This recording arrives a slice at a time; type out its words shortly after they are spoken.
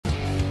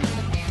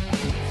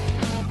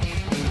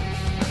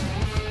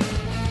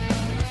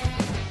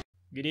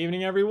Good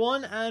evening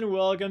everyone and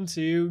welcome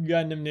to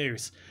Gundam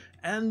News.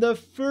 And the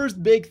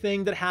first big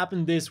thing that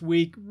happened this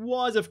week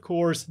was of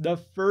course the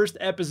first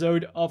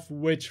episode of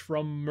Witch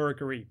from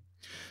Mercury.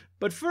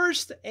 But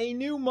first, a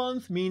new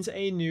month means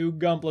a new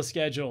Gunpla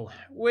schedule,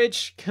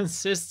 which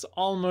consists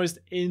almost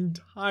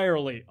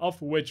entirely of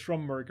Witch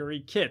from Mercury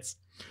kits.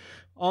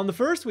 On the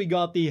first, we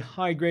got the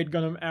high-grade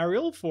Gundam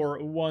Ariel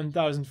for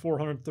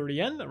 1,430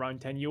 yen,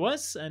 around 10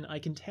 US, and I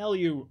can tell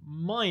you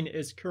mine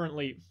is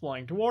currently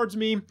flying towards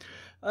me.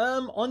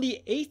 On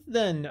the 8th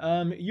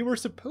then, you were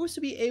supposed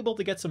to be able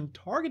to get some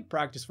target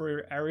practice for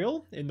your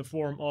Ariel in the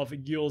form of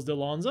Gules de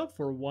Lanza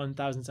for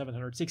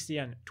 1,760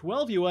 yen,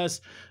 12 US,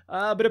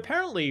 but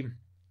apparently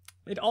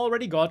it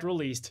already got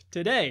released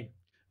today.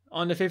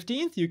 On the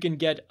 15th, you can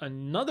get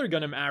another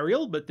Gundam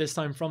Ariel, but this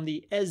time from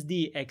the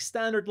SDX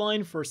standard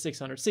line for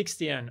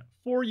 660 yen,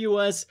 4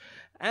 US,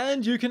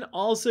 and you can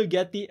also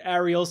get the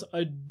Ariel's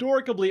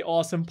adorably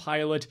awesome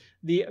pilot,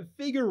 the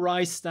Figure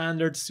Rise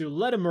standard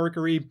Suletta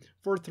Mercury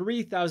for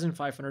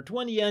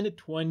 3,520 yen,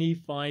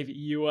 25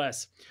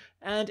 US.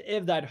 And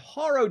if that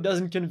horror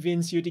doesn't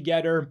convince you to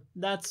get her,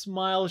 that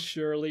smile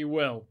surely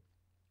will.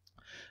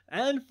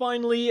 And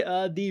finally,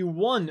 the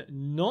one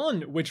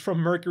non-Witch from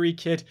Mercury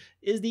kit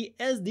is the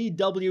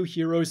SDW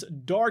Heroes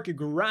Dark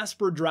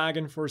Grasper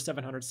Dragon for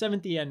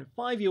 770 and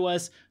 5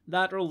 US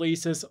that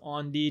releases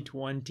on the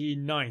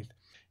 29th.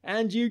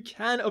 And you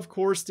can of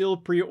course still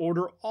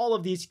pre-order all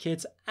of these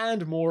kits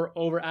and more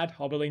over at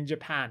Hobbyling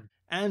Japan.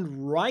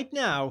 And right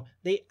now,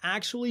 they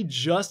actually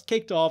just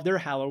kicked off their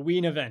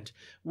Halloween event,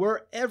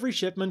 where every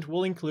shipment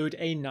will include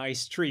a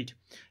nice treat.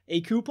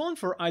 A coupon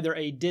for either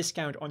a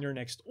discount on your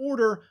next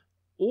order,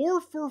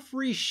 or for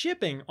free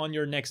shipping on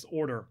your next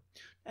order.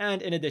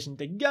 And in addition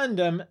to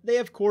Gundam, they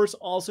of course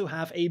also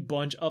have a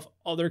bunch of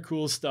other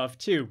cool stuff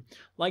too,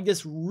 like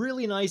this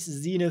really nice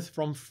Zenith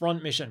from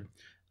Front Mission.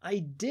 I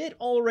did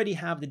already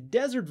have the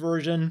desert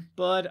version,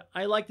 but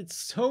I liked it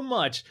so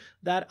much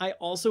that I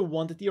also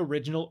wanted the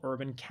original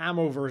urban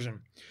camo version.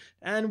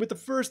 And with the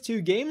first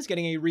two games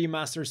getting a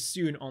remaster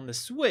soon on the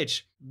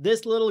Switch,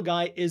 this little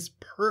guy is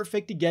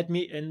perfect to get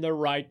me in the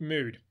right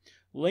mood.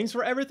 Links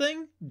for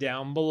everything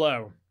down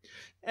below.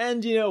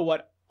 And you know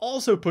what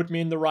also put me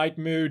in the right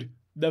mood?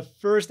 The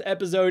first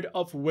episode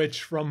of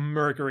Witch from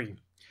Mercury.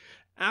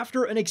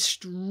 After an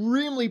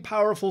extremely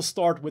powerful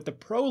start with the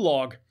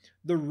prologue,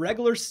 the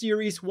regular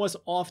series was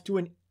off to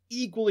an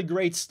equally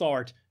great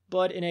start,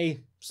 but in a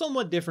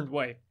somewhat different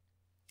way.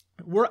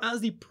 Whereas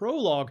the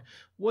prologue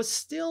was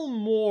still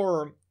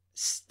more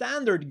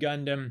standard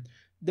Gundam,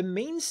 the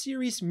main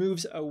series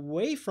moves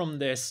away from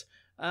this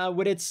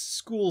with its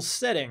school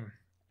setting.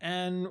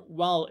 And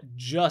while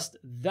just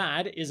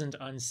that isn't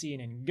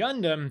unseen in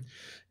Gundam,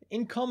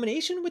 in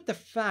combination with the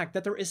fact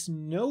that there is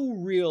no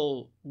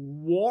real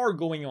war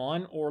going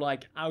on or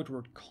like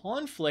outward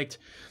conflict,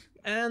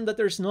 and that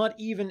there's not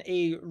even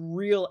a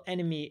real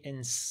enemy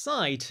in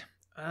sight,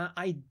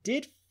 I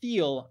did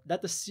feel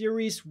that the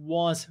series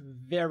was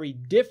very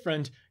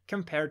different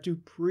compared to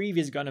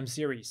previous Gundam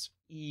series.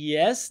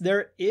 Yes,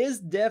 there is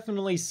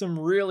definitely some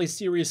really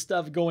serious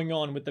stuff going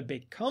on with the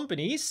big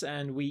companies,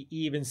 and we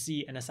even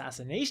see an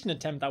assassination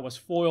attempt that was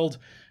foiled,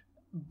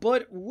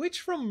 but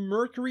Witch from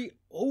Mercury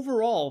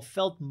overall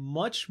felt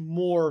much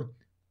more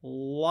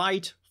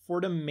light for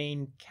the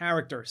main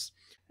characters.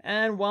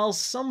 And while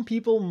some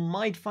people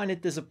might find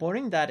it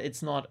disappointing that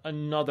it's not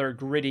another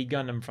gritty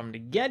Gundam from the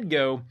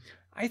get-go,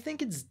 I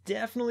think it's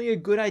definitely a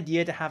good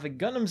idea to have a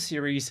Gundam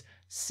series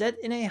set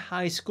in a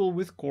high school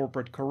with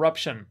corporate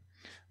corruption.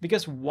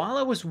 Because while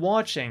I was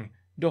watching,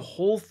 the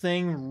whole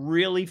thing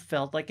really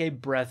felt like a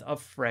breath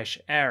of fresh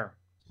air.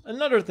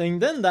 Another thing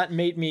then that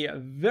made me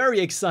very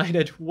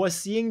excited was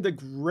seeing the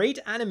great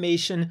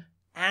animation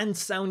and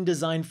sound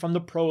design from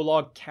the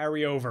prologue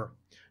carry over.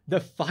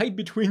 The fight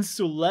between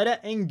Suletta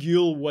and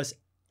Gule was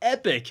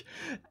epic,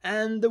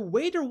 and the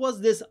way there was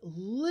this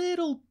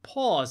little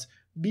pause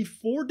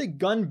before the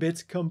gun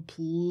bits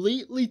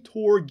completely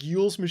tore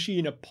Gule's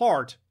machine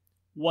apart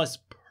was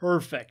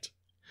perfect.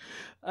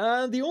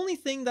 The only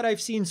thing that I've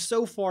seen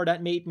so far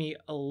that made me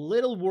a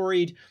little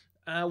worried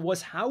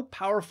was how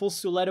powerful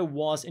Suletta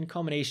was in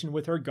combination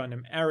with her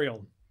Gundam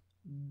Ariel.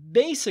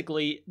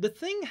 Basically, the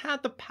thing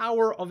had the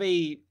power of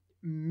a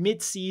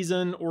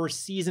mid-season or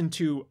season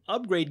 2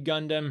 upgrade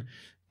Gundam,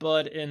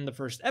 but in the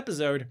first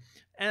episode,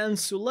 and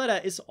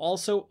Suletta is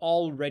also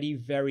already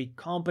very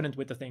competent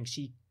with the thing.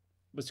 She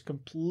was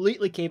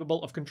completely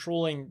capable of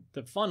controlling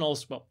the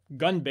funnels, well,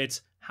 gun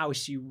bits, how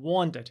she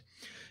wanted.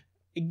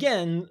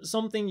 Again,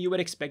 something you would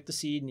expect to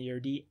see near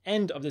the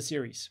end of the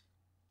series.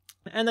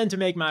 And then to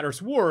make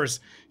matters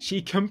worse,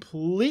 she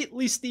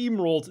completely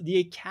steamrolled the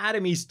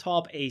Academy's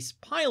top ace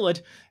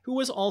pilot, who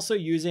was also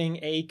using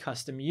a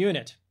custom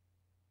unit.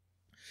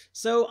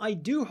 So I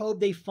do hope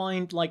they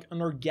find like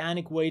an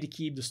organic way to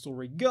keep the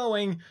story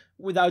going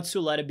without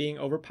Suletta being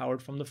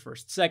overpowered from the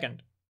first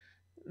second.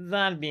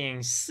 That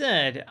being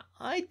said,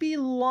 I'd be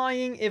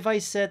lying if I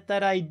said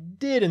that I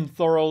didn't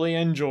thoroughly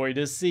enjoy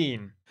this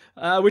scene.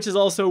 which is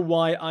also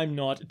why I'm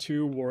not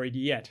too worried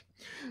yet.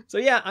 So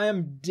yeah, I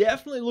am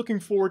definitely looking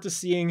forward to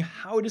seeing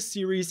how the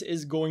series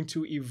is going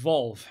to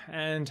evolve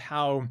and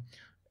how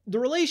the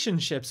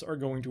relationships are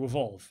going to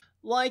evolve.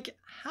 Like,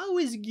 how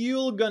is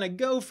Gyul gonna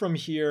go from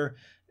here,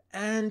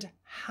 and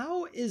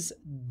how is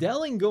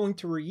Delling going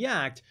to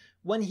react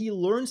when he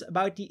learns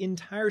about the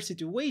entire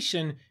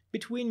situation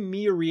between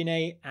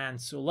Miorine and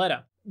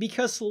Suletta?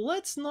 Because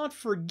let's not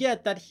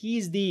forget that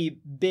he's the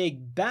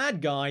big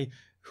bad guy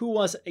who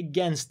was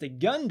against the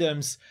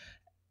Gundams,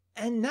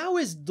 and now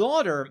his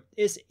daughter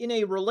is in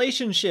a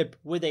relationship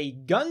with a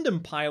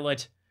Gundam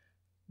pilot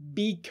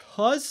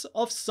because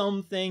of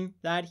something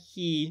that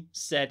he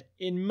set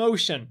in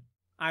motion.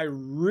 I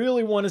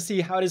really want to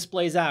see how this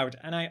plays out,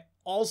 and I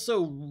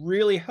also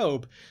really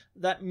hope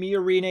that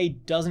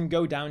Miorine doesn't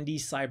go down the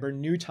cyber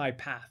new type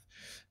path,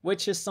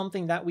 which is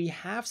something that we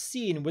have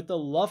seen with the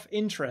love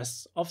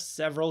interests of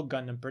several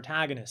Gundam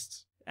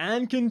protagonists.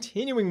 And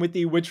continuing with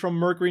the Witch from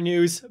Mercury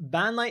news,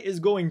 Bandai is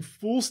going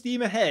full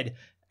steam ahead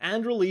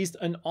and released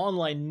an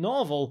online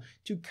novel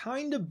to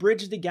kind of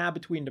bridge the gap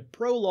between the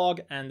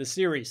prologue and the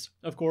series,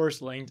 of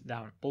course linked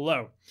down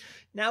below.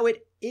 Now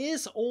it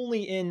is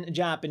only in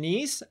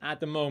Japanese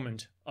at the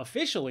moment,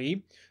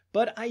 officially,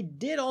 but I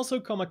did also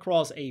come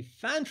across a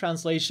fan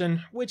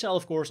translation, which I'll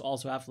of course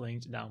also have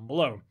linked down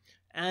below.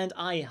 And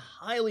I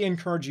highly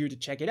encourage you to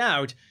check it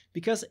out,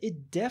 because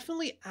it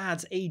definitely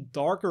adds a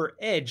darker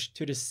edge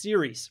to the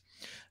series.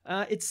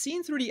 It's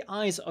seen through the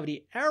eyes of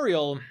the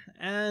Ariel,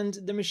 and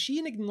the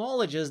machine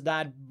acknowledges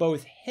that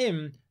both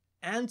him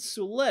and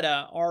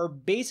Suletta are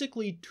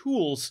basically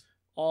tools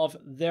of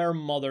their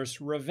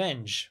mother's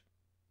revenge.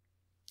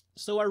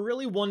 So I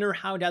really wonder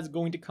how that's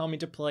going to come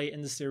into play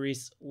in the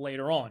series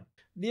later on.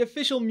 The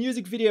official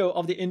music video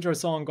of the intro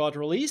song got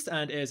released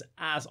and is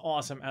as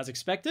awesome as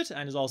expected,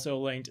 and is also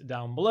linked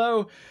down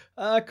below.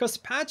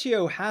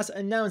 Cospaccio has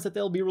announced that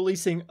they'll be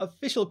releasing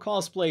official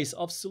cosplays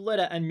of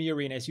Suletta and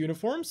Miorine's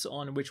uniforms,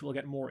 on which we'll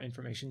get more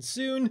information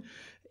soon.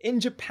 In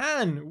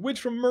Japan,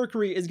 Witch from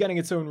Mercury is getting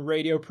its own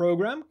radio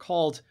program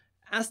called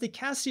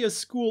Astray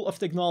School of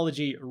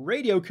Technology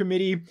Radio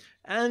Committee,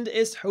 and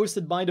is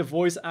hosted by the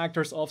voice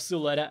actors of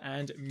Suletta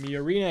and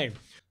Miorine.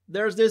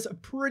 There's this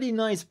pretty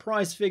nice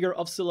prize figure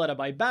of Suletta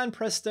by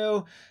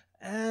Banpresto,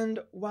 and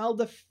while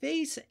the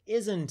face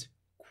isn't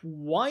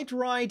quite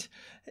right,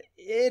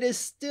 it is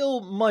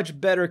still much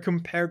better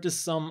compared to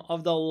some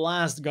of the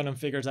last Gundam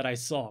figures that I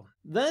saw.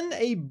 Then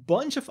a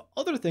bunch of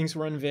other things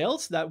were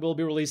unveiled that we'll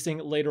be releasing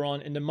later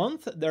on in the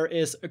month. There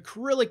is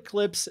acrylic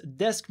clips,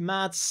 desk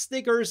mats,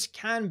 stickers,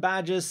 can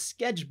badges,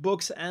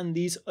 sketchbooks, and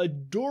these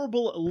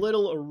adorable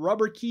little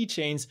rubber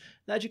keychains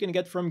that you can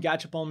get from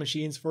Gachapon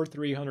machines for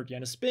 300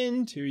 yen a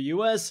spin to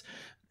US.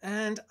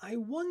 And I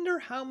wonder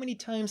how many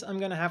times I'm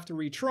gonna have to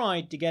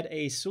retry to get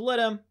a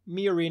Suletta,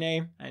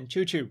 Miorine, and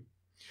Choo-Choo.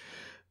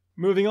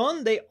 Moving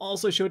on, they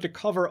also showed the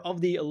cover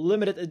of the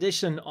limited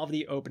edition of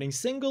the opening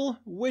single,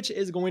 which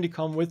is going to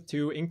come with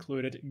 2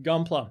 included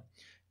Gunpla.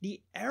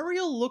 The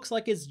Ariel looks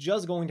like it's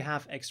just going to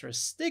have extra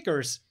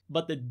stickers,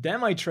 but the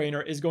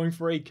Demi-Trainer is going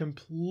for a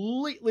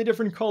completely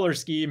different color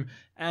scheme,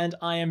 and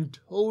I am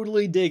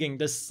totally digging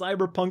the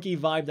cyberpunky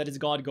vibe that it's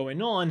got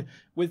going on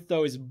with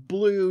those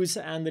blues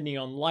and the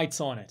neon lights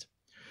on it.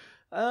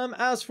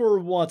 As for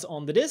what's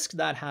on the disc,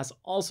 that has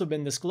also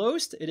been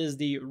disclosed. It is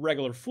the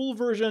regular full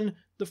version,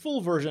 the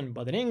full version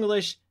but in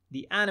English,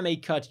 the anime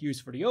cut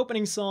used for the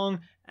opening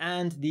song,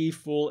 and the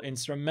full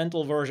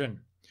instrumental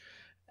version.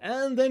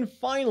 And then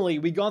finally,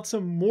 we got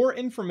some more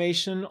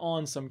information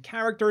on some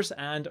characters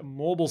and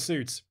mobile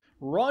suits.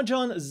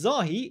 Rajan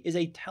Zahi is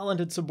a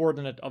talented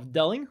subordinate of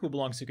Delling who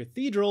belongs to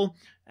Cathedral,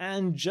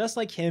 and just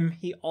like him,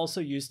 he also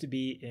used to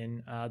be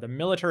in the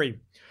military.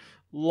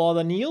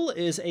 Laudanil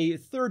is a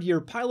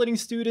third-year piloting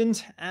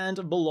student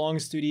and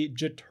belongs to the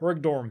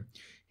Jeturgdorm.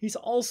 He's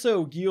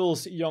also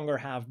Gyul's younger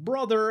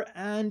half-brother,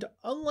 and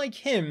unlike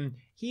him,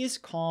 he is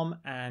calm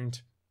and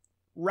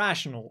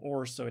rational,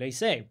 or so they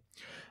say.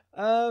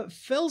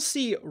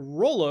 Felsi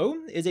Rollo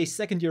is a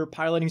second-year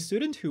piloting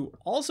student who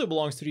also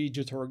belongs to the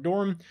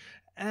Jeturgdorm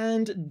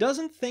and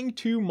doesn't think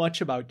too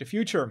much about the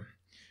future.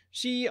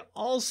 She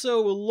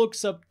also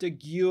looks up to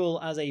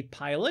Gyul as a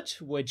pilot,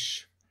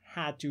 which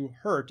had to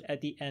hurt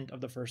at the end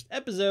of the first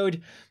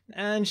episode,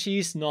 and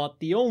she's not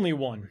the only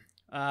one.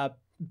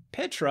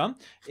 Petra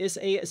is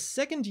a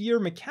second-year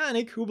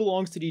mechanic who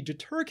belongs to the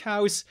Jeturk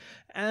house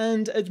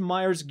and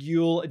admires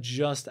Gyul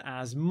just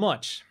as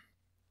much.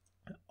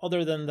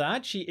 Other than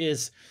that, she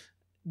is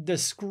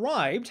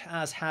described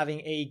as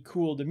having a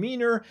cool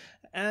demeanor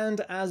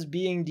and as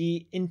being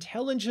the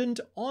intelligent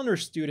honor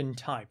student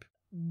type.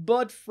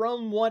 But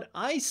from what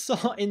I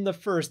saw in the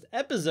first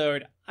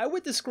episode, I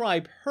would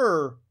describe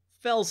her,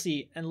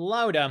 Felsi, and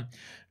Lauda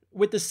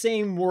with the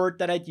same word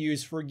that I'd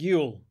use for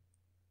Gyul: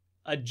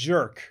 a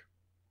jerk.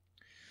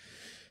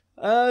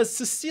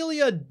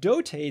 Cecilia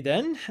Dote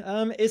then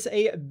is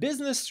a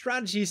business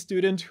strategy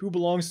student who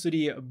belongs to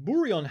the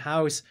Burion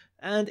house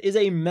and is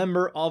a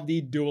member of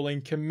the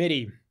dueling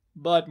committee.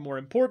 but more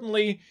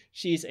importantly,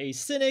 she's a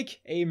cynic,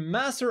 a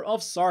master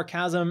of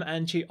sarcasm,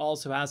 and she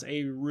also has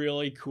a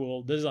really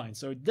cool design.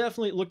 So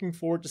definitely looking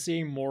forward to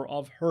seeing more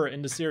of her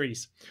in the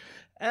series.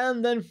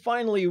 And then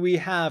finally we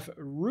have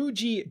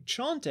Ruji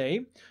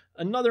Chante,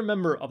 another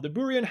member of the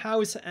Burian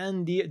House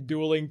and the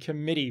Dueling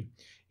Committee.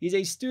 He's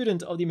a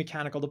student of the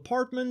mechanical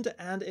department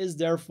and is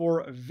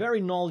therefore very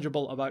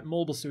knowledgeable about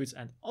mobile suits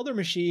and other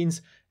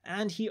machines,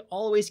 and he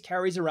always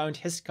carries around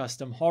his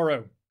custom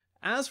Horo.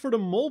 As for the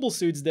mobile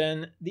suits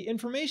then, the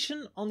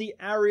information on the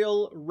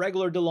Ariel,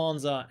 regular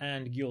Delonza,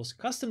 and Gyul's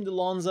custom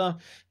Delonza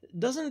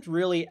doesn't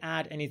really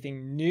add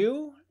anything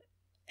new,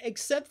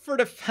 except for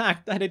the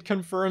fact that it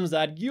confirms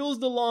that Gyul's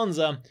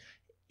Delonza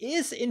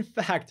is in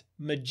fact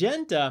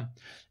magenta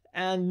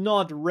and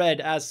not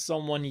red as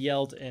someone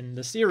yelled in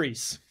the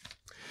series.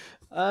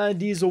 The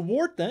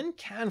Woundwort then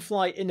can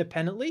fly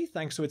independently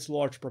thanks to its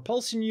large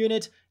propulsion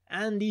unit,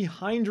 and the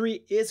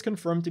Hindry is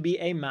confirmed to be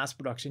a mass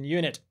production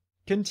unit.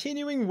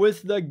 Continuing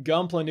with the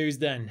Gunpla news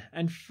then,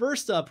 and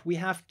first up we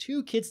have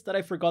two kits that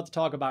I forgot to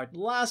talk about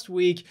last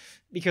week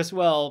because,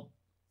 well,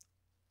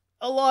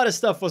 a lot of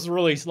stuff was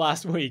released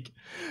last week.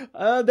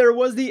 There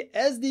was the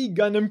SD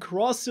Gundam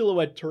Cross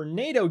Silhouette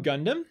Tornado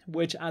Gundam,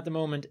 which at the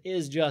moment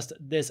is just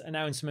this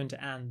announcement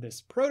and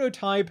this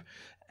prototype,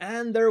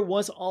 and there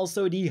was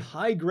also the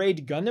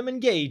high-grade Gundam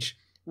Engage,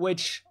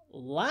 which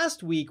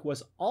last week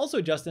was also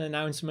just an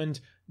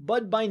announcement,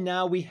 but by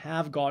now we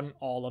have gotten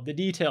all of the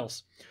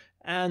details.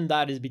 And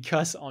that is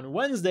because on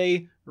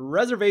Wednesday,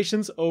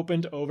 reservations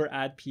opened over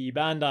at P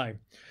Bandai.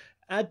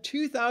 At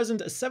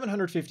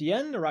 2,750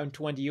 yen, around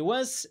 20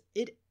 US,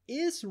 it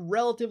is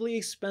relatively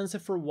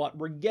expensive for what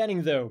we're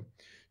getting though.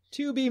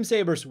 2 beam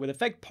sabers with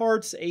effect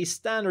parts, a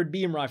standard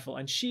beam rifle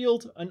and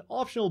shield, an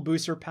optional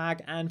booster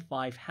pack, and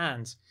 5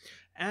 hands.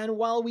 And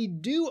while we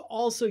do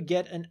also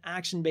get an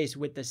action base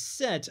with the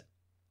set,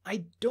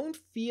 I don't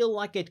feel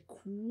like it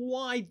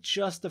quite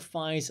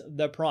justifies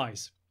the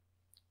price.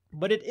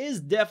 But it is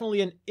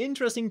definitely an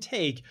interesting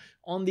take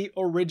on the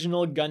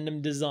original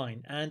Gundam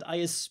design, and I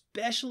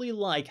especially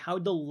like how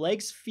the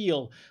legs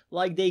feel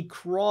like they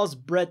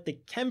crossbred the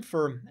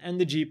Kempfer and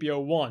the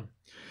GPO-1.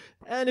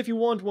 And if you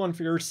want one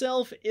for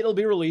yourself, it'll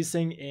be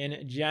releasing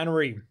in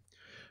January.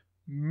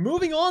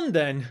 Moving on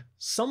then,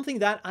 something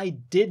that I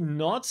did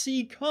not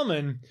see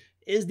coming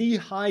is the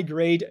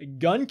high-grade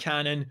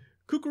Guncannon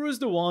Cucuruz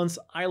Doan's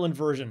Island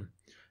version.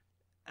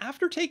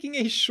 After taking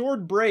a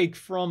short break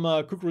from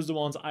Cucuruz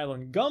Doan's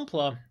Island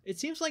Gunpla, it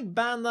seems like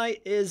Bandai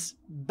is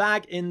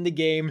back in the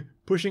game,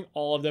 pushing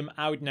all of them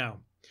out now.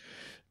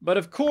 But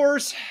of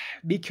course,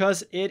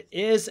 because it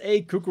is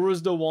a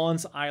Cucuruz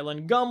Doan's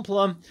Island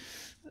Gunpla,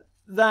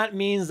 that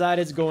means that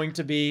it's going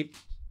to be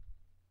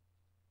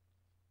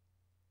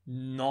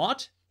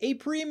not a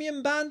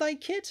premium Bandai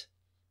kit?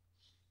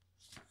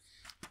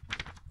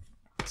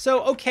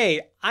 So,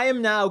 okay, I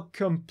am now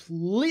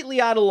completely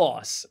at a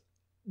loss.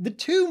 The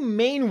two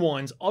main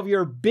ones of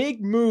your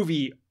big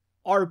movie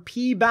are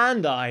P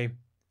Bandai,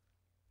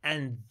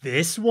 and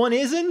this one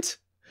isn't?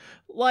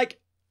 Like,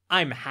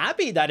 I'm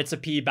happy that it's a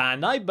P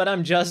Bandai, but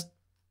I'm just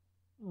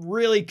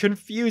really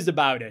confused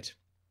about it.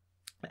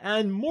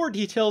 And more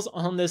details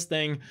on this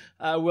thing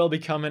will be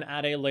coming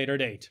at a later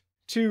date.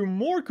 Two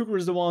more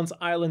Cucuruz Doan's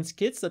Islands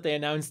kits that they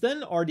announced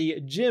then are the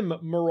Jim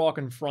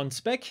Moroccan front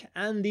spec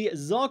and the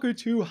Zaku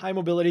 2 high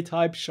mobility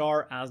type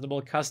Char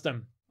Aznable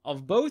custom.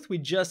 Of both, we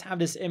just have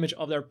this image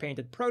of their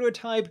painted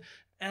prototype,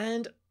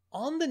 and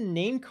on the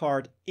name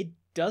card, it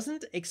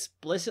doesn't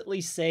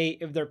explicitly say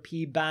if they're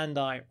P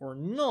Bandai or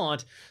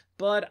not,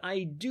 but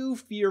I do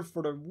fear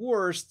for the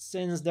worst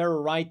since they're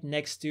right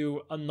next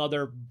to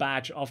another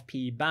batch of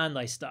P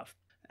Bandai stuff.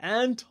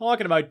 And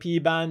talking about P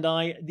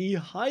Bandai, the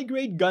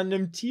high-grade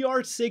Gundam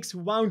TR6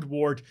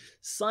 Woundwort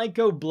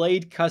Psycho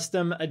Blade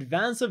Custom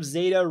Advance of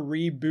Zeta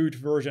Reboot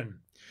version.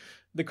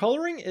 The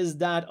coloring is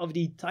that of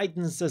the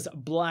Titans'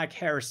 Black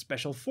Hair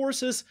Special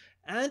Forces,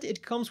 and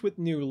it comes with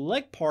new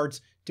leg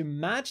parts to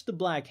match the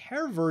Black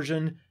Hair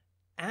version,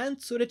 and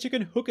so that you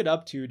can hook it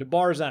up to the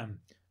Barzam,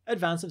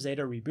 Advance of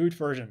Zeta Reboot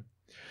version.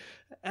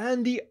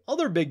 And the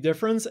other big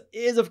difference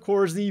is of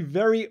course the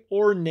very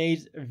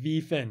ornate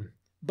V-fin.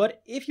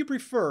 But if you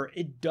prefer,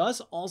 it does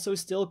also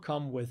still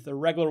come with the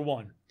regular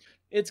one.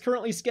 It's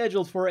currently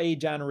scheduled for a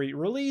January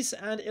release,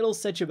 and it'll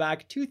set you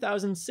back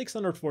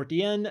 2,640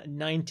 yen,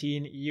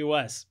 19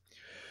 US.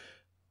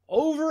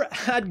 Over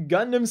at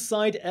Gundam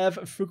Site F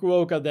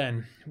Fukuoka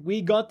then,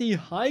 we got the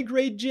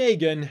high-grade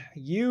Jegan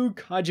Yu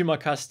Kajima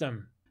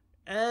custom.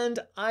 And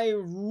I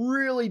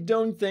really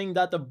don't think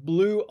that the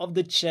blue of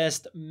the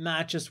chest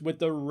matches with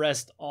the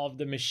rest of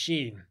the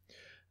machine.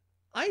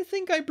 I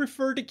think I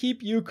prefer to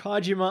keep Yu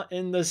Kajima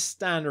in the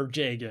standard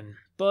Jegan,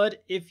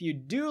 but if you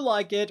do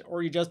like it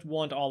or you just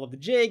want all of the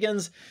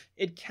Jegans,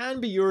 it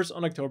can be yours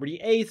on October the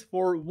 8th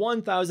for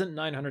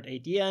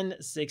 1,980 yen,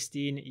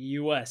 16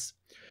 US.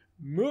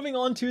 Moving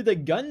on to the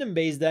Gundam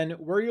base then,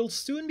 where you'll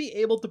soon be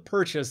able to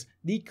purchase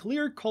the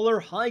clear color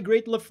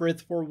high-grade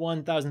Lfrith for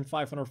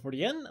 1,540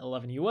 yen,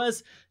 11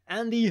 US,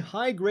 and the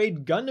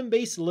high-grade Gundam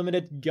base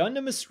limited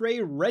Gundam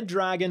Astray Red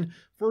Dragon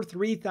for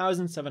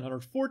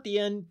 3,740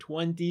 yen,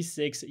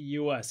 26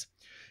 US.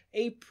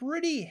 A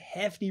pretty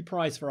hefty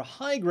price for a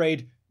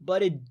high-grade,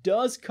 but it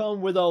does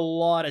come with a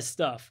lot of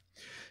stuff.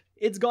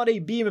 It's got a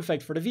beam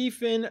effect for the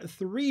V-fin,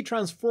 3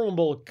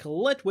 transformable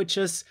Colette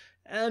Witches,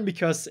 and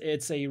because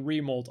it's a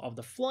remold of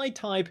the fly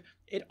type,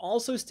 it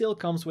also still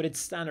comes with its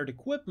standard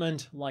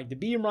equipment like the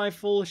beam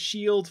rifle,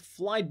 shield,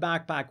 flight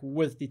backpack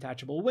with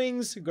detachable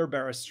wings,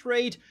 Gerbera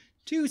Straight,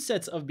 2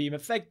 sets of beam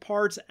effect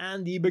parts,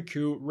 and the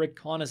Baku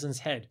reconnaissance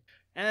head.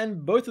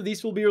 And both of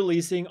these will be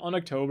releasing on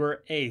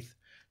October 8th.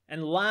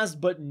 And last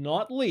but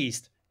not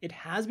least, it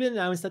has been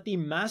announced that the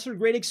Master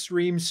Grade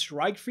Extreme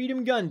Strike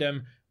Freedom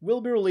Gundam will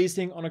be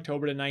releasing on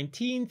October the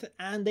 19th,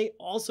 and they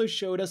also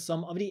showed us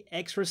some of the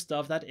extra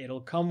stuff that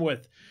it'll come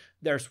with.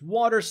 There's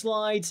water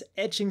slides,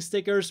 etching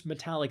stickers,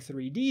 metallic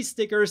 3D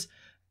stickers,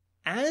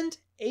 and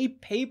a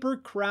paper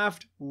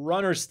craft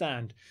runner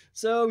stand,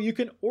 so you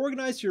can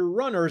organize your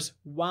runners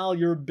while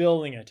you're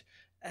building it.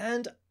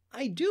 And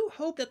I do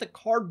hope that the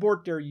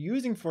cardboard they're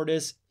using for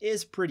this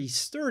is pretty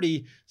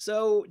sturdy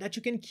so that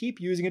you can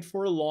keep using it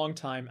for a long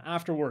time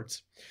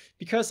afterwards.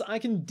 Because I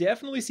can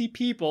definitely see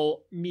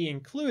people, me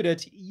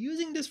included,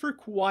 using this for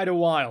quite a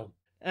while.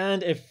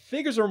 And if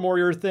figures are more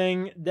your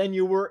thing, then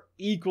you were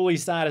equally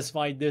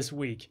satisfied this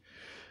week.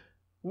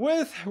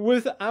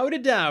 Without a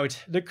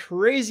doubt, the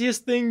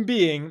craziest thing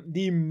being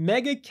the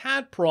Mega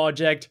Cat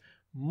Project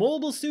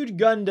Mobile Suit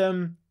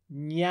Gundam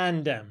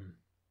Nyandam.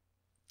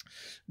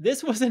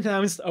 This was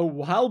announced a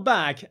while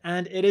back,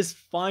 and it is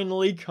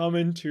finally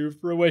coming to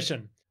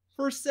fruition.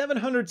 For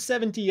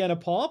 770 yen a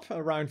pop,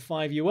 around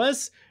 5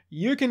 US,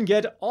 you can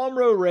get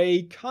Amuro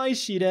Ray, Kai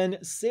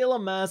Shiden, Sailor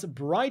Mass,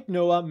 Bright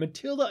Noah,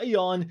 Matilda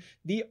Aeon,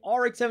 the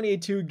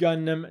RX-78-2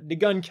 Gundam, the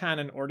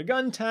Guncannon or the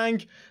Gun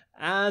Tank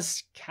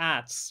as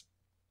cats.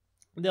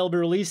 They'll be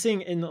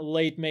releasing in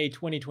late May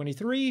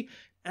 2023,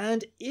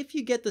 and if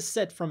you get the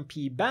set from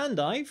P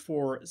Bandai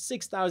for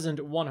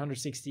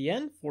 6,160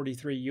 yen,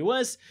 43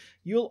 US,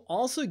 you'll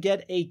also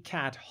get a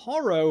cat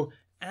horo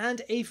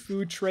and a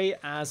food tray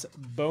as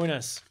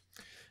bonus.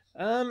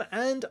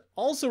 And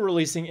also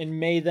releasing in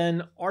May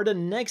then are the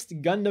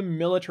next Gundam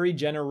Military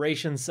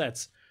Generation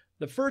sets.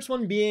 The first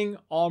one being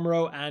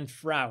Amuro and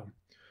Frau.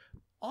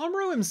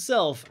 Amuro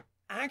himself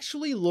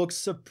actually looks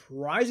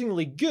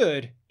surprisingly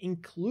good,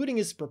 including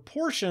his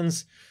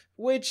proportions,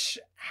 which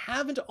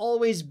haven't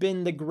always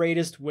been the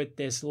greatest with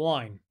this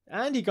line.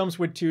 And he comes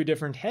with 2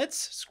 different heads,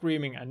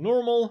 Screaming and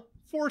Normal,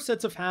 4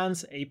 sets of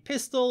hands, a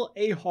pistol,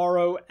 a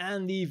horo,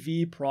 and the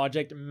V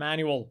Project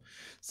manual.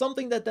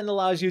 Something that then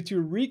allows you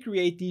to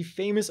recreate the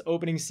famous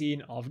opening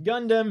scene of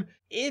Gundam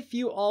if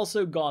you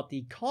also got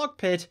the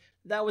cockpit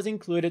that was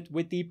included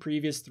with the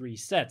previous 3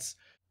 sets.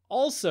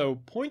 Also,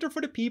 pointer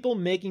for the people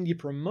making the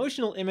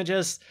promotional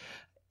images,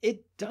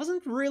 it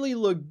doesn't really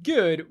look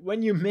good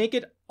when you make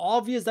it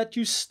obvious that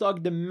you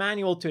stuck the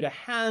manual to the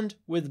hand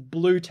with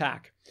blue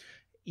tack.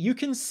 You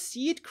can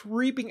see it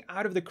creeping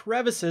out of the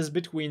crevices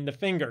between the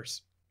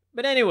fingers.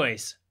 But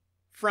anyways,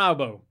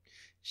 Frau.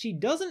 She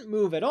doesn't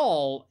move at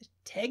all,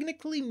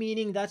 technically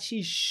meaning that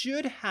she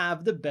should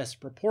have the best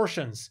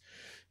proportions.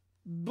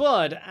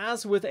 But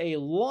as with a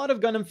lot of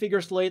Gundam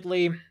figures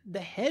lately,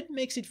 the head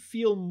makes it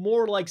feel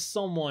more like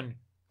someone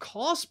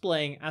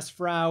cosplaying as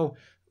Frau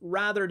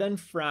rather than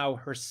Frau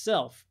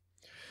herself.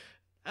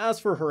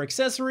 As for her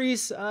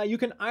accessories, you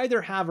can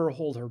either have her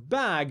hold her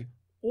bag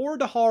or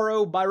the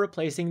horo by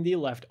replacing the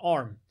left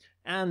arm.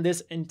 And this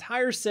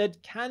entire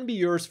set can be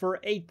yours for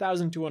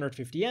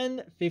 8,250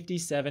 yen,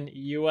 57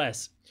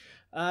 US.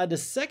 The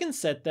second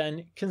set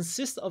then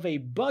consists of a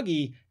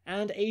buggy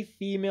and a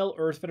female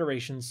Earth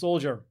Federation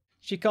soldier.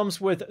 She comes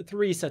with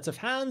 3 sets of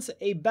hands,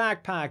 a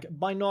backpack,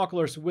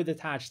 binoculars with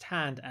attached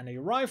hand and a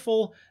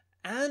rifle,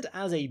 and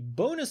as a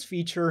bonus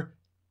feature,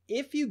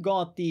 if you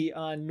got the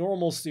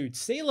normal suit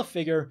Sailor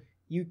figure,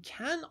 you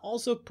can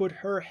also put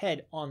her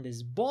head on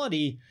this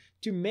body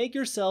to make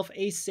yourself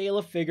a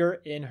Sailor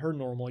figure in her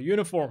normal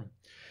uniform.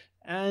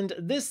 And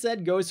this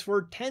set goes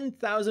for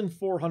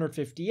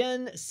 10,450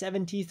 yen,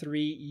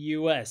 73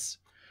 US.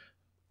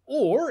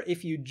 Or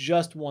if you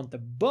just want the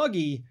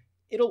buggy,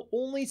 it'll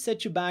only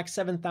set you back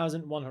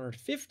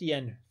 7,150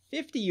 yen,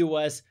 50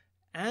 US,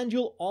 and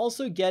you'll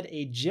also get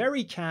a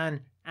jerry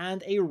can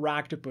and a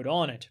rack to put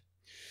on it.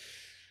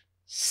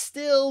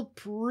 Still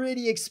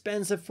pretty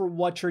expensive for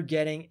what you're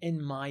getting in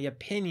my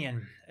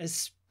opinion,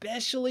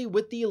 especially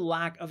with the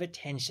lack of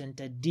attention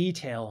to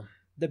detail.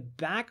 The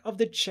back of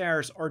the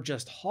chairs are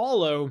just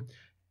hollow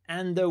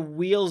and the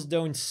wheels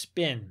don't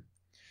spin.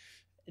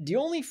 The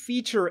only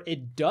feature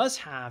it does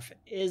have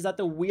is that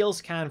the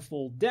wheels can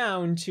fold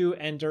down to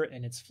enter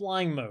in its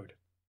flying mode.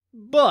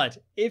 But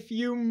if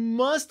you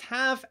must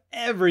have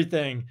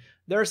everything,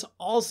 there's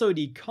also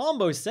the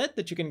combo set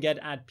that you can get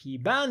at P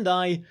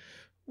Bandai,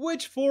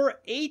 which for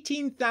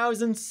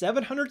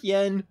 18,700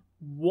 yen,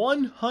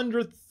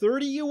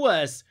 130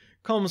 US,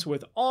 comes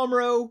with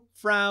Amuro,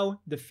 Frau,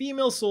 the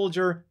female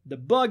soldier, the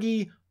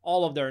buggy,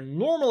 all of their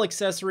normal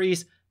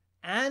accessories,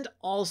 and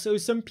also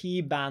some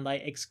P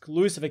Bandai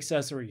exclusive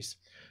accessories,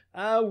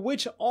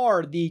 which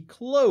are the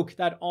cloak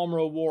that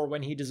Amuro wore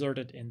when he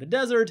deserted in the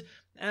desert,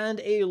 and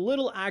a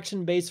little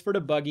action base for the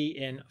buggy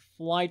in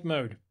flight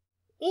mode.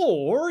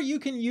 Or you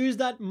can use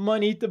that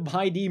money to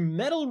buy the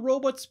Metal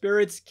Robot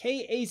Spirits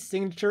KA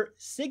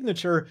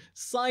Signature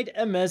Side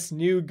MS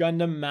new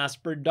Gundam mass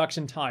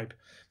production type,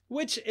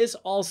 which is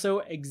also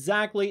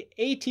exactly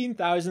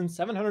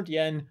 18,700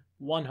 yen,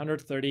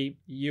 130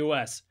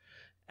 US.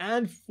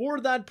 And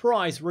for that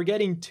price, we're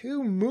getting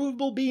 2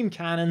 movable beam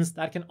cannons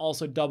that can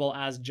also double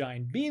as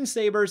giant beam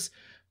sabers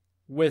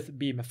with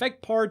beam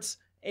effect parts,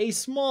 a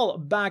small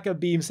backup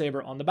beam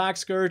saber on the back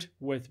skirt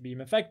with beam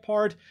effect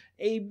part,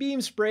 a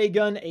beam spray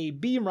gun, a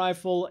beam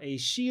rifle, a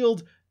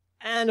shield,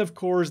 and of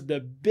course the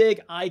big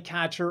eye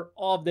catcher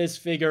of this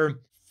figure,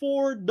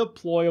 4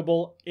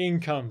 deployable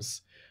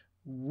incomes,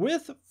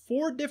 with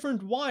 4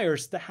 different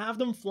wires to have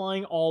them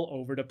flying all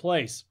over the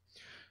place.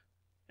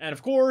 And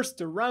of course,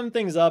 to round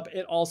things up,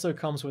 it also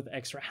comes with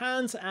extra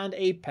hands and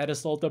a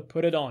pedestal to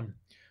put it on.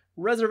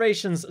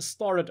 Reservations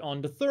started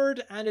on the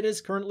 3rd, and it is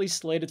currently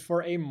slated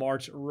for a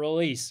March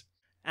release.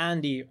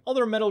 And the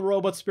other Metal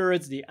Robot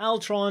Spirits, the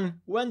Altron,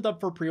 went up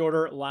for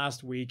pre-order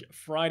last week,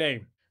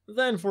 Friday.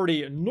 Then for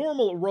the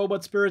normal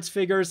Robot Spirits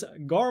figures,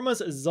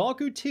 Garma's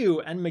Zaku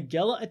 2 and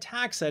Magella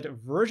attack set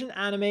version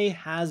anime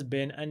has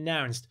been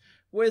announced,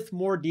 with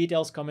more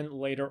details coming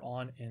later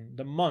on in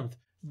the month.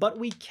 But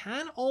we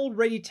can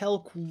already tell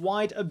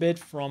quite a bit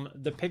from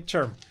the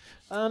picture.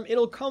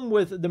 It'll come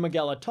with the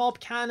Magella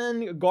top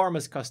cannon,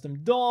 Garma's custom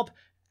DOP,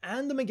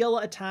 and the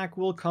Magella attack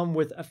will come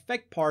with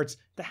effect parts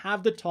to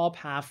have the top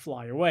half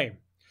fly away.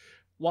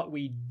 What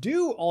we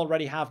do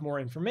already have more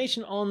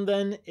information on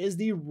then is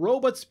the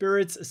Robot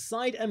Spirits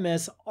Side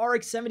MS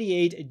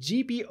RX-78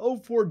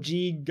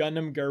 GP04G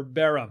Gundam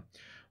Gerbera.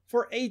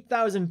 For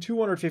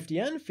 8,250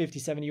 yen,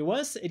 57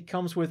 US, it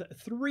comes with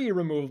 3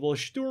 removable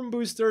Sturm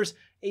boosters,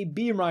 a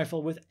beam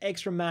rifle with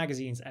extra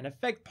magazines and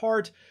effect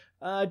part,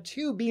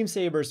 2 beam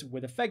sabers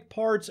with effect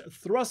parts,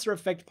 thruster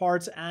effect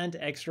parts, and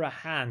extra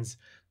hands.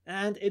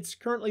 And it's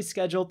currently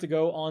scheduled to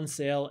go on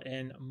sale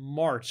in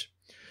March.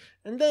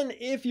 And then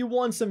if you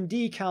want some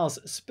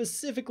decals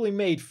specifically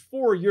made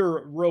for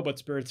your Robot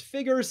Spirits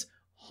figures,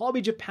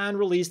 Hobby Japan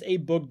released a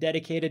book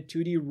dedicated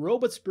to the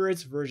Robot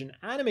Spirits version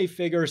anime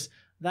figures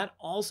that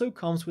also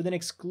comes with an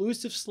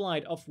exclusive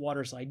slide of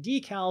waterside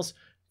decals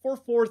for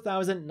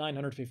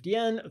 4,950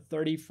 yen,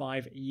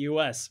 35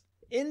 US.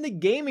 In the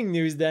gaming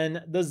news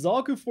then, the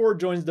Zaku 4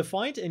 joins the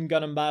fight in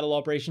Gundam Battle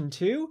Operation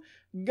 2,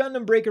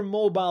 Gundam Breaker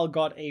Mobile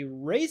got a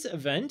race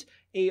event,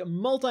 a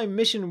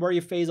multi-mission where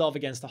you face off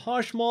against the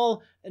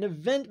Hashmal, an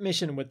event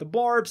mission with the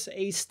Barbs,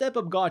 a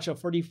step-up gacha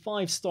for the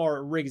 5-star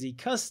Rigsy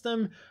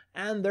Custom,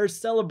 and they're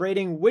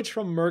celebrating Witch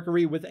from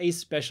Mercury with a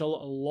special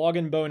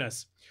login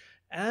bonus.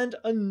 And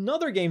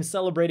another game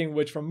celebrating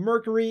Witch from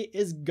Mercury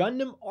is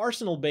Gundam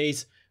Arsenal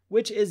Base,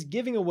 which is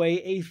giving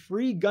away a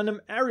free Gundam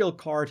aerial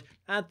card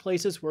at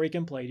places where you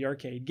can play the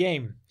arcade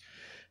game.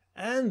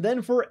 And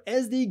then for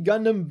SD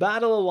Gundam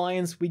Battle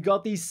Alliance, we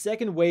got the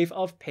second wave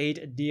of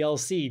paid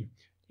DLC.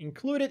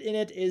 Included in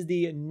it is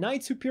the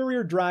Knight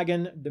Superior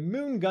Dragon, the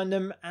Moon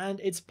Gundam, and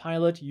its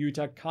pilot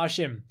Yuta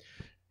Kashim.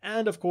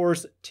 And of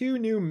course, 2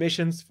 new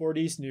missions for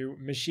these new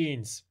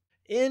machines.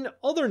 In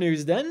other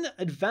news then,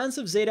 Advance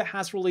of Zeta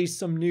has released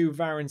some new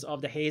variants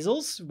of the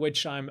Hazels,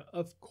 which I'm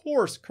of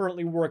course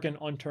currently working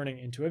on turning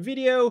into a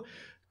video.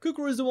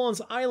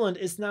 Cucuruz Island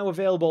is now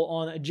available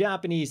on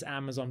Japanese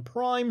Amazon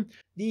Prime.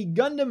 The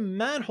Gundam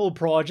Manhole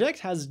project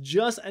has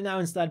just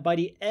announced that by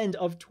the end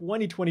of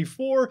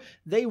 2024,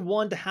 they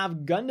want to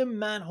have Gundam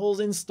manholes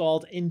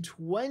installed in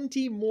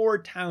 20 more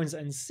towns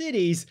and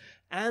cities,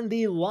 and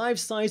the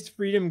life-sized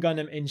Freedom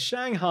Gundam in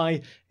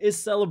Shanghai is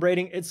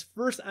celebrating its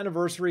first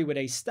anniversary with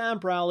a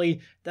stamp rally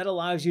that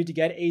allows you to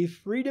get a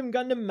Freedom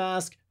Gundam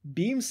mask,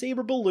 beam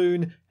saber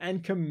balloon,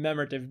 and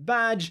commemorative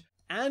badge.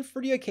 And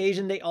for the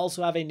occasion, they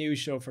also have a new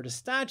show for the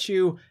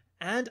statue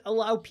and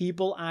allow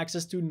people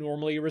access to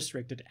normally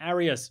restricted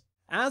areas.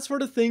 As for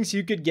the things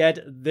you could get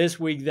this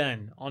week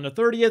then, on the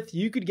 30th,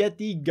 you could get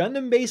the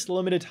Gundam-based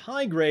limited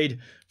high-grade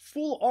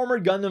Full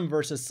Armored Gundam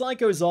vs.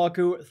 Psycho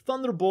Zaku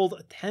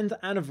Thunderbolt 10th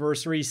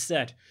Anniversary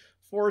set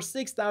for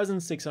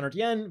 6,600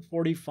 yen,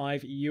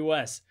 45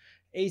 US.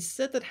 A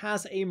set that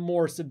has a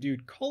more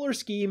subdued color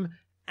scheme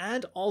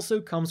and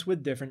also comes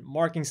with different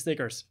marking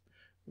stickers.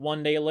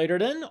 One day later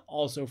then,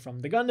 also from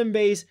the Gundam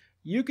base,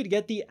 you could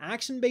get the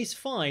Action Base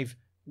 5,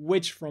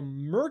 which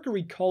from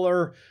Mercury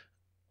color,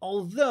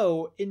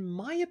 although in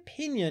my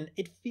opinion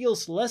it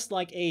feels less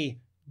like a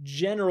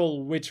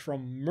general Witch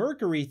from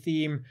Mercury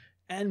theme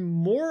and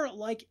more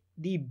like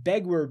the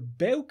Begwer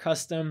Bow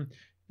custom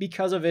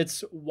because of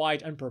its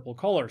white and purple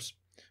colors.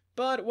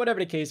 But whatever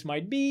the case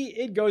might be,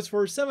 it goes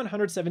for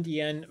 770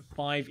 yen,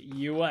 5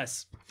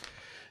 US.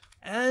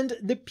 And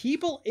the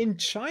people in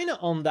China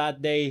on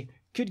that day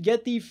could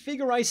get the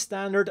Figure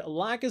Standard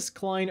Lacus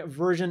Klein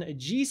version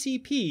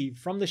GCP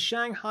from the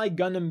Shanghai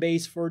Gundam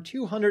base for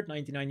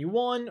 299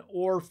 yuan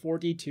or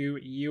 42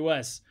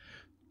 US.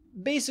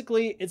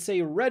 Basically, it's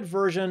a red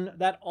version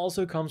that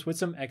also comes with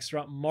some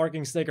extra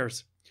marking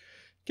stickers.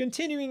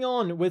 Continuing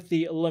on with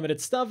the limited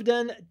stuff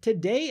then,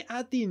 today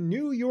at the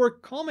New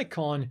York Comic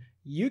Con,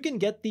 you can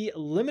get the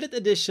limited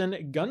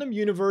edition Gundam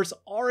Universe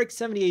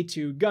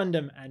RX-78-2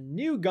 Gundam and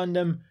New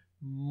Gundam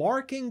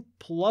Marking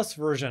Plus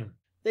version.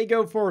 They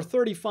go for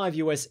 35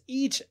 US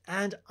each,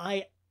 and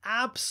I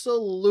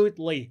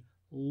absolutely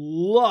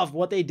love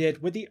what they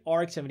did with the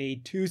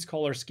RX-78-2's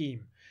color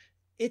scheme.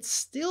 It's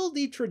still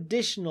the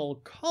traditional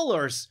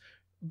colors,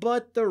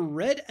 but the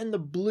red and the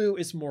blue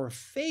is more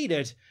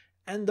faded,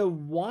 and the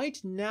white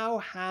now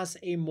has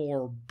a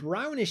more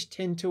brownish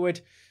tint to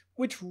it,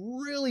 which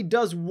really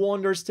does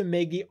wonders to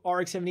make the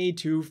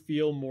RX-78-2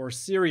 feel more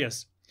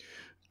serious.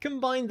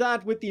 Combine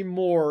that with the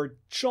more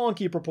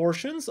chunky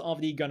proportions of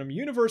the Gundam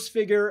Universe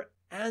figure,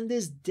 and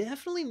this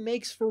definitely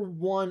makes for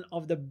one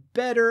of the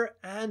better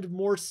and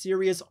more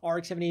serious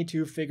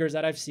RX-78-2 figures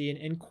that I've seen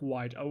in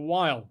quite a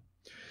while.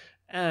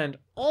 And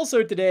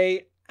also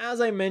today,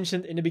 as I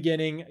mentioned in the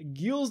beginning,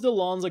 Gules de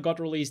Lanza got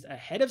released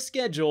ahead of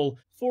schedule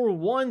for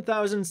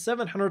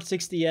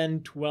 1,760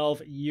 yen,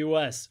 12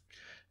 US.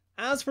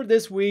 As for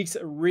this week's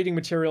reading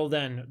material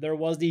then, there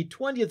was the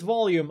 20th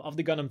volume of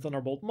the Gundam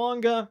Thunderbolt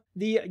manga,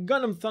 the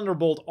Gundam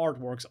Thunderbolt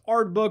Artworks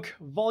art book,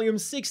 volume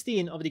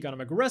 16 of the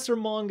Gundam Aggressor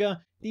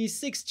manga, the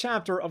 6th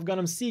chapter of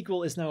Gundam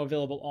Sequel is now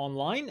available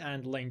online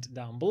and linked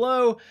down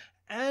below,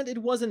 and it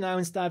was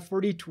announced that for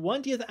the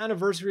 20th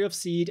anniversary of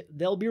Seed,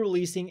 they'll be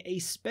releasing a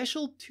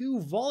special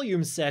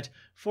 2-volume set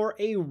for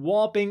a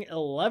whopping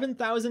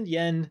 11,000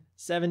 yen,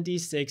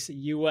 76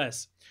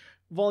 US.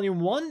 Volume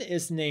 1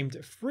 is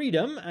named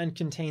Freedom and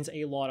contains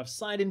a lot of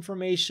side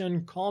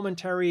information,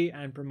 commentary,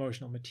 and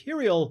promotional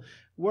material,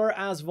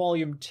 whereas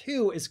Volume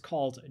 2 is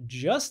called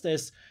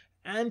Justice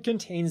and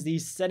contains the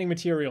setting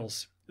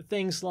materials,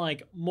 things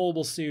like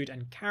mobile suit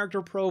and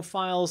character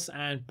profiles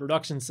and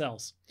production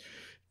cells.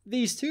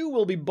 These two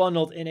will be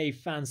bundled in a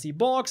fancy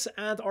box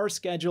and are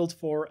scheduled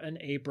for an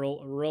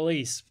April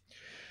release.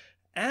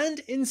 And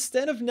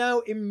instead of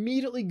now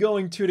immediately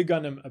going to the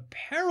Gundam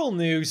apparel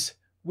news,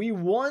 we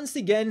once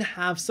again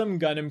have some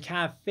Gundam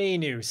Cafe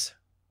news.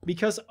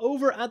 Because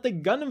over at the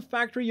Gundam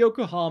Factory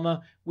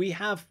Yokohama, we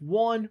have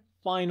one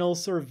final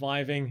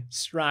surviving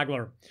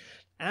straggler.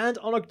 And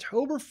on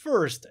October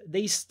 1st,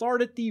 they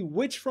started the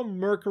Witch from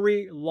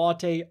Mercury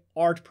latte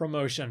art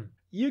promotion.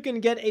 You can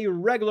get a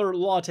regular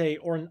latte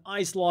or an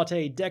ice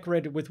latte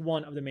decorated with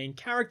one of the main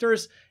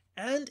characters,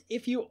 and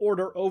if you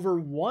order over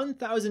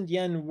 1,000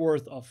 yen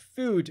worth of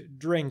food,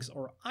 drinks,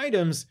 or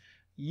items,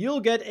 you'll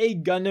get a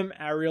Gundam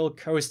Ariel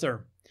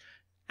coaster.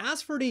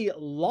 As for the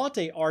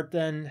latte art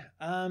then,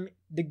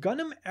 the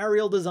Gundam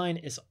Ariel design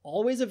is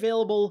always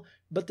available,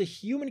 but the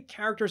human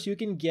characters you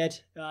can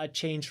get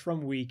change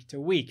from week to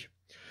week.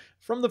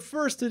 From the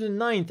 1st to the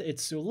 9th,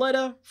 it's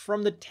Suletta.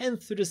 From the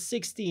 10th to the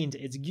 16th,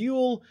 it's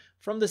Guel.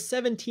 From the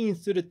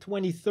 17th to the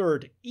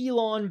 23rd,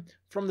 Elon.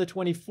 From the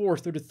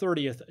 24th to the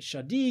 30th,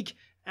 Shadiq.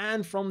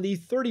 And from the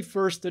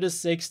 31st to the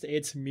 6th,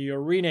 it's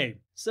Miorine.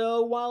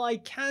 So while I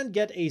can't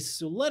get a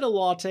Suletta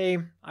latte,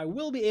 I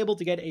will be able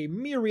to get a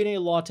Miorine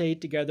latte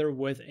together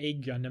with a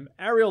Gundam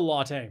Ariel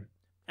latte.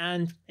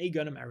 And a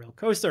Gundam Ariel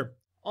coaster.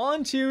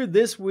 On to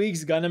this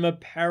week's Gundam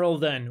apparel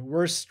then,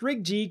 where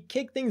Strict G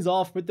kicked things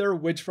off with their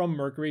Witch from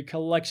Mercury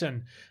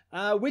collection,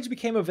 which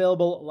became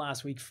available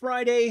last week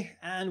Friday,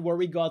 and where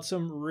we got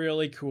some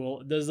really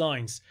cool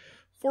designs.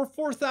 For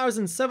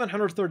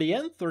 4,730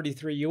 yen,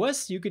 33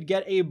 US, you could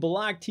get a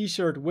black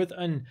t-shirt with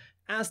an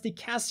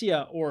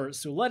Asticacia or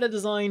Suletta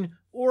design,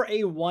 or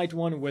a white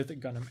one with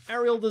Gundam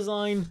Ariel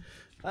design.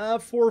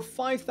 For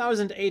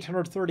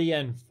 5,830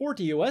 yen,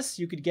 40 US,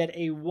 you could get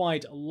a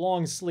white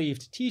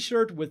long-sleeved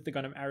t-shirt with the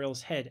Gundam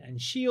Ariel's head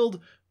and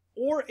shield,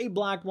 or a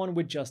black one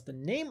with just the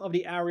name of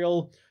the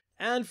Ariel.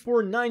 And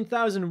for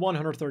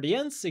 9,130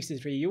 yen,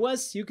 63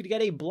 US, you could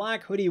get a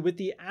black hoodie with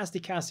the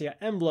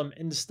Asticacia emblem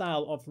in the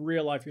style of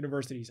real-life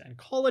universities and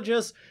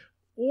colleges,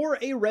 or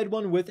a red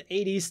one with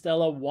AD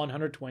Stella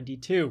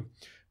 122,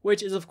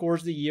 which is of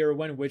course the year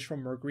when Witch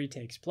from Mercury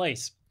takes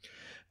place.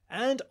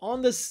 And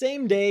on the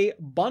same day,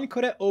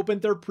 Bankore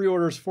opened their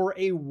pre-orders for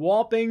a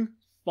whopping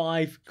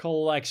 5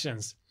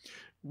 collections,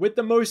 with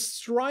the most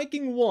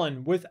striking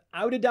one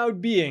without a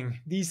doubt being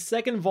the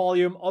 2nd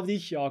volume of the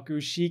Hyaku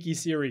Shiki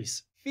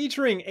series,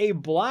 featuring a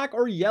black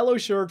or yellow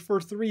shirt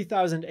for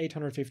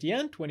 3,850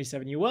 yen,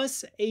 27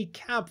 US, a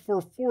cap for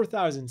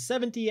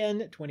 4,070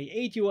 yen,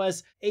 28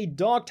 US, a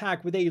dog tag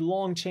with a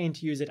long chain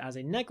to use it as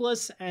a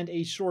necklace, and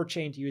a short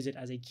chain to use it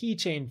as a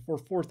keychain for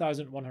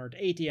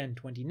 4,180 yen,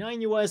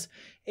 29 US,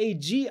 a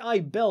GI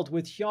belt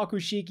with Hyaku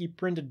Shiki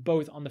printed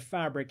both on the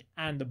fabric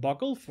and the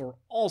buckle for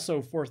also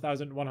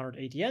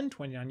 4,180 yen,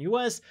 29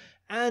 US,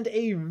 and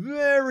a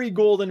very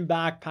golden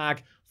backpack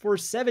for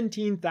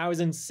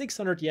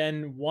 17,600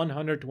 yen,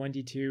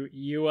 122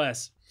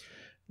 US.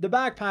 The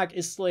backpack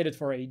is slated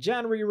for a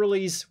January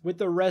release, with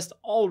the rest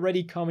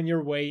already coming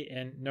your way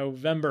in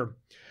November.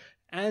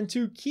 And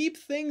to keep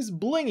things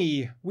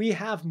blingy, we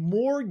have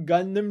more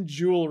Gundam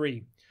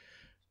jewelry.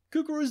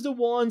 Cucuruz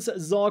Doan's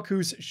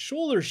Zaku's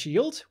shoulder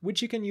shield,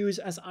 which you can use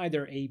as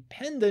either a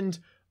pendant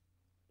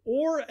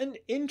or an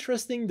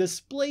interesting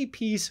display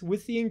piece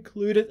with the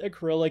included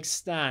acrylic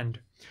stand.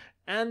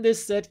 And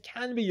this set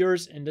can be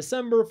yours in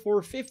December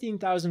for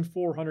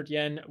 15,400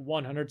 yen,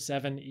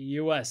 107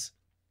 US.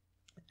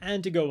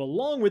 And to go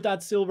along with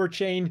that silver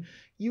chain,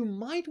 you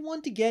might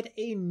want to get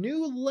a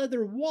new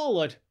leather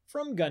wallet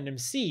from Gundam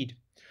Seed,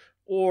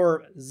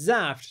 or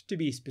Zaft to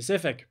be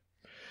specific.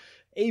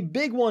 A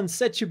big one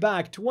sets you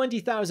back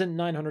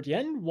 20,900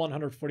 yen,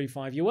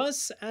 145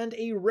 US, and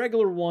a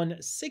regular one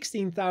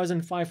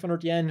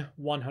 16,500 yen,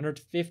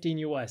 115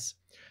 US.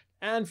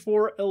 And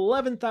for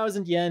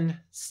 11,000 yen,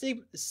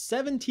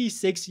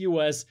 76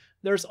 US,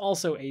 there's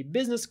also a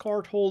business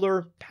card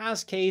holder,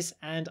 pass case,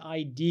 and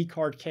ID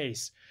card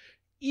case.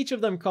 Each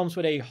of them comes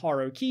with a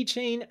Haro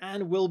keychain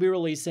and will be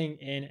releasing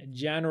in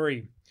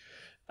January.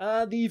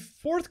 The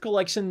fourth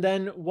collection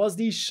then was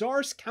the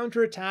Char's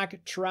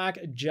Counterattack Track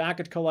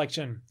Jacket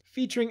Collection,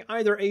 featuring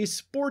either a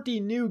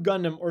sporty new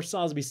Gundam or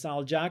Sasbi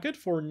style jacket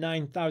for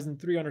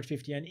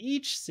 9,350 yen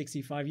each,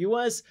 65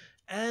 US,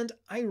 and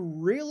I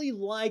really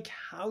like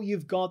how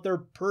you've got their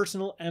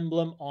personal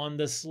emblem on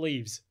the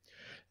sleeves.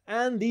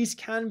 And these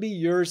can be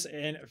yours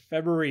in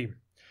February.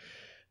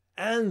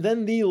 And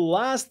then the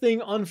last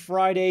thing on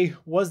Friday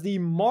was the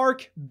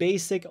Mark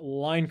Basic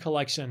Line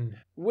Collection,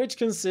 which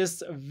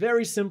consists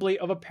very simply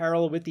of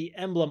apparel with the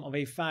emblem of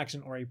a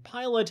faction or a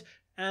pilot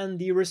and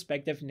the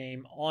respective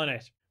name on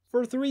it.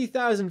 For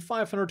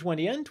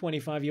 3,520 yen,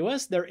 25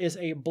 US, there is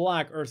a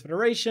Black Earth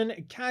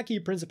Federation, Khaki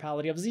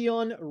Principality of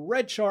Zeon,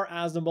 Red Char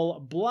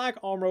Aznable, Black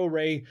Amuro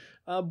Ray,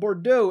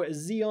 Bordeaux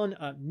Zeon,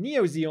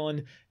 Neo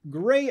Zeon,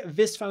 Grey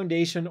Vis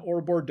Foundation or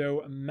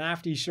Bordeaux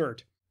Mafty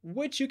shirt,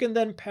 which you can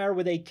then pair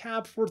with a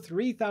cap for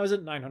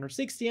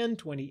 3,960 yen,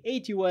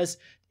 28 US,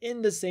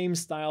 in the same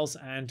styles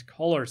and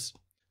colors.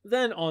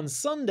 Then on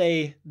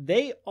Sunday,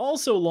 they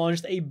also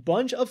launched a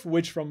bunch of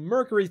Witch from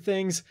Mercury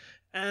things,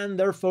 and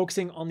they're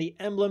focusing on the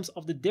emblems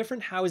of the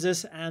different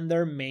houses and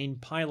their main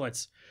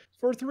pilots.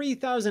 For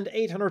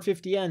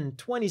 3,850 yen,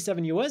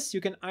 27 US,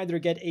 you can either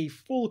get a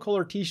full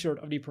color t-shirt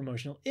of the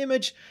promotional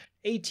image,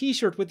 a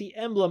t-shirt with the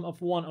emblem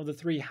of one of the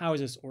three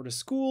houses or the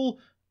school,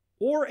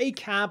 or a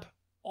cap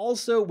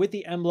also with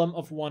the emblem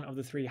of one of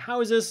the three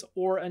houses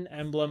or an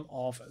emblem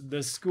of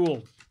the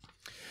school.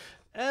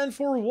 And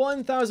for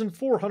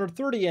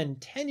 1,430 yen,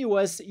 10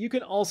 US, you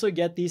can also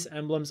get these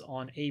emblems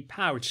on a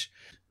pouch.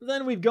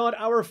 Then we've got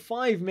our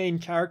 5 main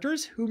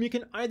characters, whom you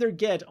can either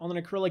get on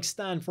an acrylic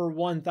stand for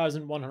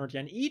 1,100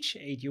 yen each,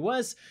 8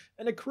 US,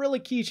 an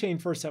acrylic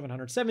keychain for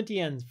 770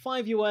 yen,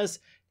 5 US,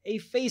 a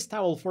face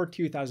towel for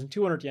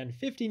 2,200 yen,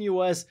 15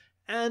 US,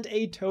 and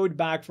a tote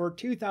bag for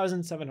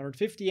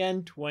 2,750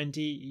 yen,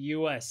 20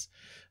 US.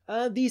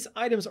 These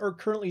items are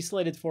currently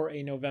slated for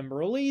a November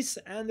release,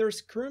 and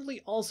there's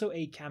currently also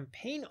a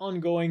campaign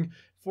ongoing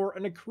for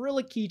an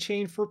acrylic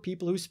keychain for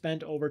people who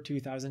spent over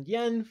 2,000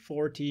 yen,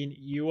 14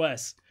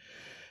 US.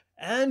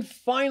 And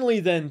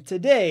finally then,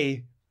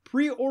 today,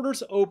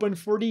 pre-orders open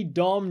for the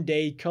Dom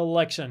Day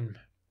collection,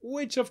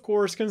 which of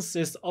course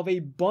consists of a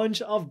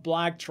bunch of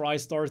Black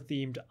TriStar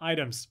themed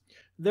items.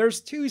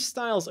 There's 2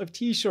 styles of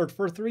t-shirt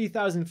for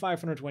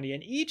 3,520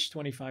 yen each,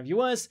 25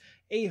 US,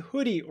 a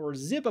hoodie or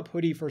zip-up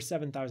hoodie for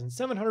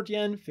 7,700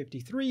 yen,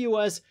 53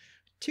 US,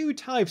 2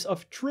 types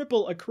of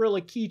triple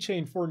acrylic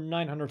keychain for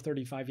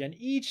 935 yen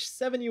each,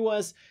 7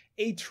 US,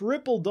 a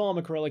triple Dom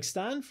acrylic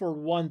stand for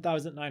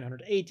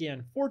 1,980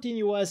 yen, 14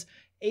 US,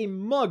 a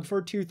mug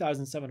for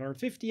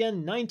 2,750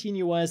 yen, 19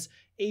 US,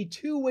 a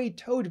 2-way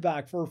tote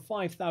bag for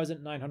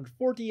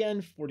 5,940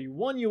 yen,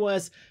 41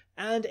 US,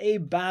 and a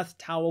bath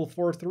towel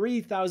for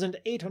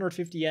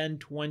 3,850 yen,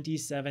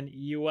 27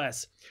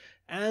 US.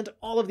 And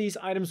all of these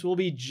items will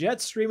be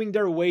jet streaming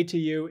their way to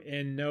you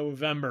in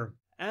November.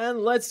 And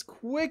let's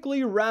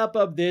quickly wrap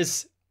up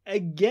this,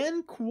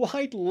 again,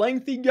 quite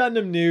lengthy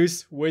Gundam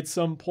news with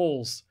some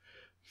polls.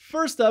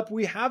 First up,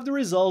 we have the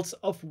results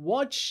of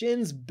what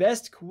Shin's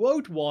best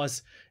quote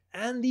was,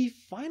 and the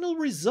final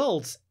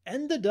results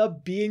ended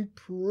up being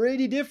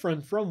pretty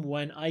different from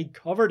when I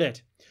covered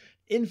it.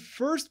 In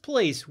first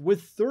place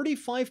with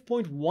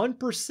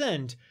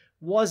 35.1%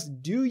 was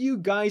 "Do you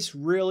guys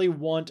really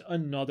want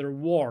another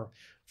war?"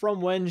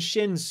 from when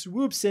Shin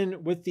swoops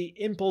in with the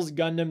Impulse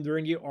Gundam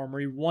during the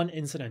Armory 1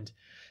 incident.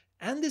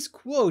 And this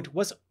quote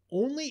was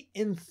only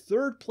in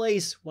third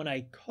place when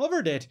I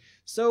covered it,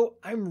 so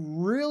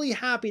I'm really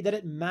happy that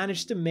it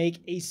managed to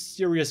make a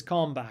serious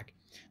comeback.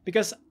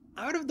 Because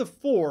out of the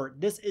 4,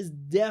 this is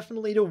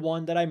definitely the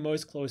one that I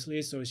most closely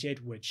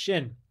associate with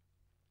Shin.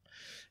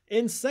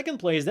 In second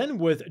place then,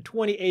 with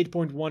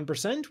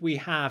 28.1%, we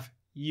have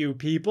You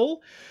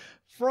People.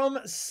 From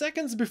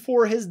seconds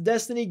before his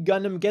Destiny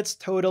Gundam gets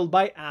totaled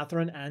by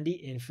Altron and the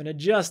Infinite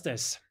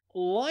Justice.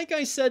 Like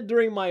I said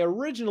during my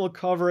original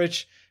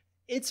coverage,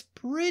 it's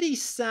pretty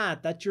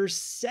sad that your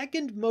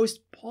second most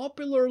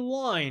popular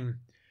line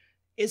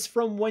is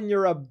from when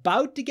you're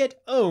about to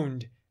get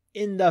owned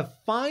in the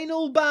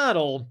final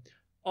battle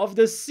of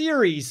the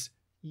series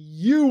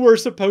you were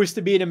supposed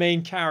to be the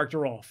main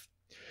character of.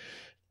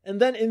 And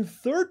then in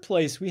third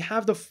place, we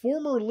have the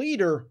former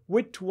leader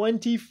with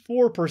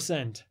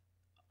 24%.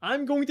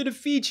 I'm going to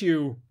defeat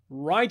you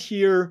right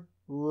here,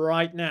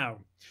 right now.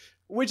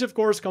 Which of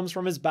course comes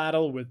from his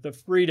battle with the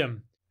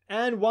Freedom.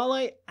 And while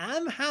I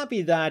am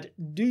happy that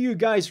Do You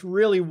Guys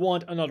Really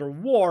Want Another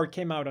War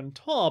came out on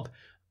top,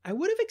 I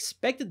would have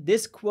expected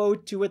this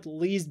quote to at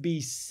least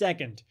be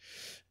second.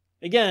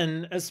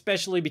 Again,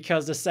 especially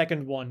because the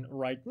second one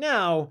right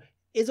now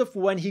is of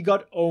when he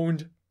got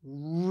owned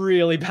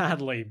really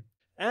badly.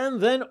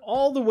 And then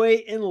all the way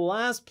in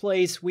last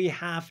place we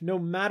have no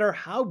matter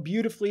how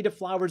beautifully the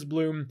flowers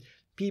bloom,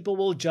 people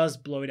will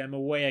just blow them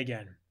away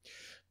again.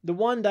 The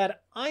one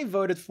that I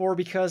voted for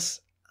because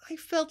I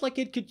felt like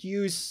it could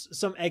use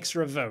some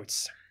extra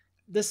votes.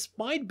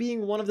 Despite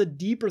being one of the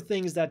deeper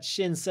things that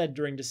Shin said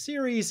during the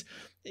series,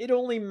 it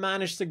only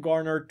managed to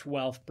garner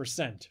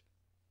 12%.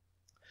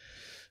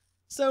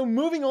 So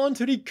moving on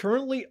to the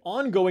currently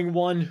ongoing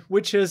one,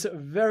 which is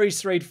very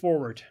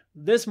straightforward.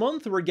 This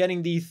month we're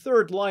getting the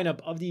third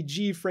lineup of the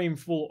G-Frame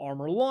Full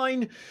Armor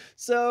line,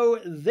 so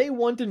they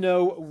want to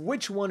know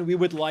which one we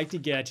would like to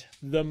get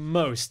the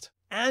most.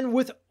 And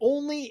with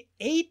only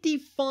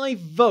 85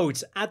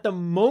 votes at the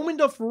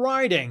moment of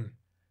writing,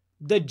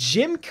 the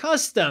Gym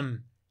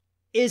Custom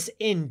is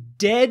in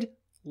dead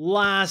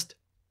last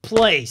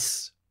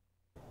place.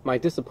 My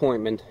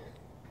disappointment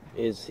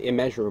is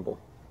immeasurable.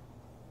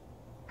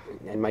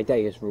 And my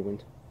day is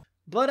ruined.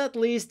 But at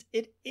least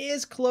it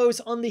is close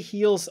on the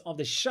heels of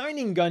the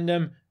Shining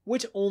Gundam,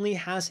 which only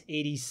has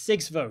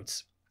 86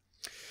 votes.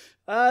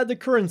 The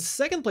current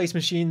second place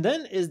machine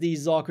then is the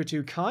Zaku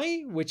 2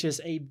 Kai, which is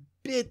a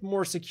bit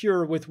more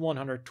secure with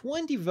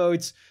 120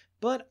 votes,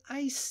 but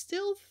I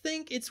still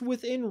think it's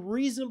within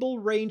reasonable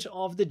range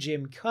of the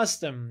Gym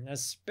Custom,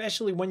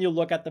 especially when you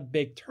look at the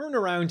big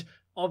turnaround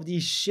of the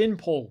Shin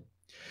poll.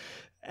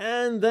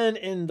 And then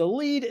in the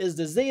lead is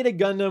the Zeta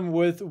Gundam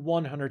with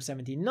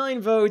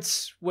 179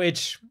 votes,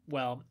 which,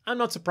 well, I'm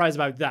not surprised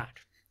about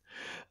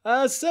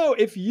that. So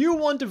if you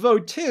want to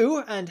vote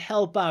too and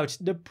help out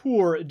the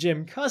poor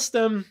Gym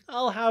Custom,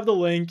 I'll have the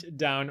link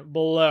down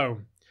below.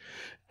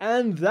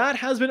 And that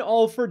has been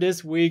all for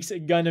this week's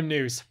Gundam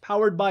News,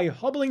 powered by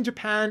Hobbling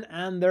Japan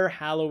and their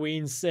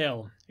Halloween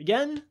sale.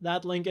 Again,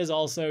 that link is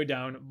also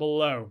down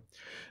below.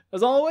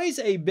 As always,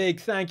 a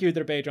big thank you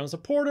to the Patreon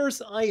supporters.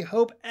 I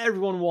hope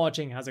everyone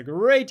watching has a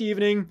great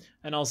evening,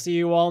 and I'll see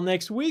you all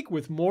next week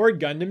with more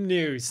Gundam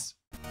News.